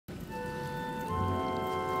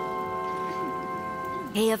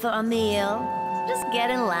Here for a meal? Just get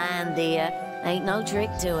in line, dear. Ain't no trick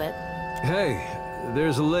to it. Hey,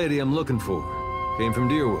 there's a lady I'm looking for. Came from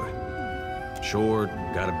Deerwood. Short,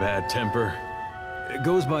 got a bad temper. It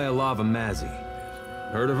goes by Alava Mazzy.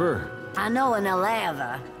 Heard of her? I know an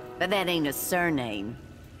Alava, but that ain't a surname.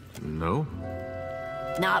 No?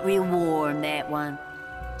 Not real warm, that one.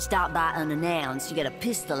 Stop by unannounced, you get a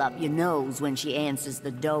pistol up your nose when she answers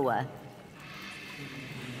the door.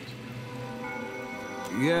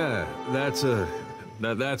 Yeah, that's her.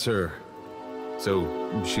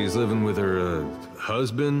 So, she's living with her,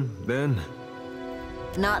 husband, then?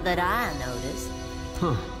 Not that I noticed.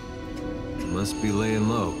 Huh. Must be laying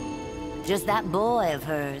low. Just that boy of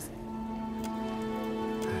hers.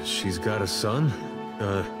 She's got a son?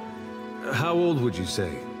 How old would you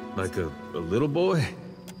say? Like a little boy?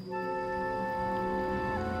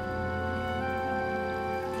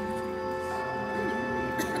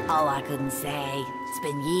 Oh, I couldn't say. It's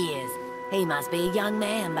been years. He must be a young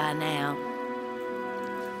man by now.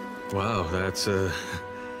 Wow, that's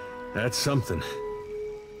something.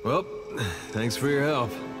 Well, thanks for your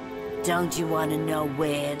help. Don't you want to know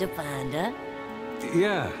where to find her?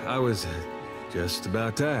 Yeah, I was just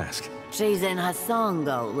about to ask. She's in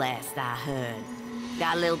Hasongo, last I heard.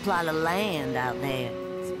 Got a little plot of land out there.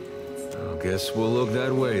 I guess we'll look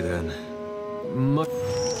that way then.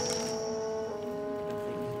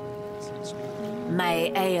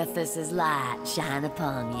 May Aethys's light shine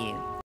upon you.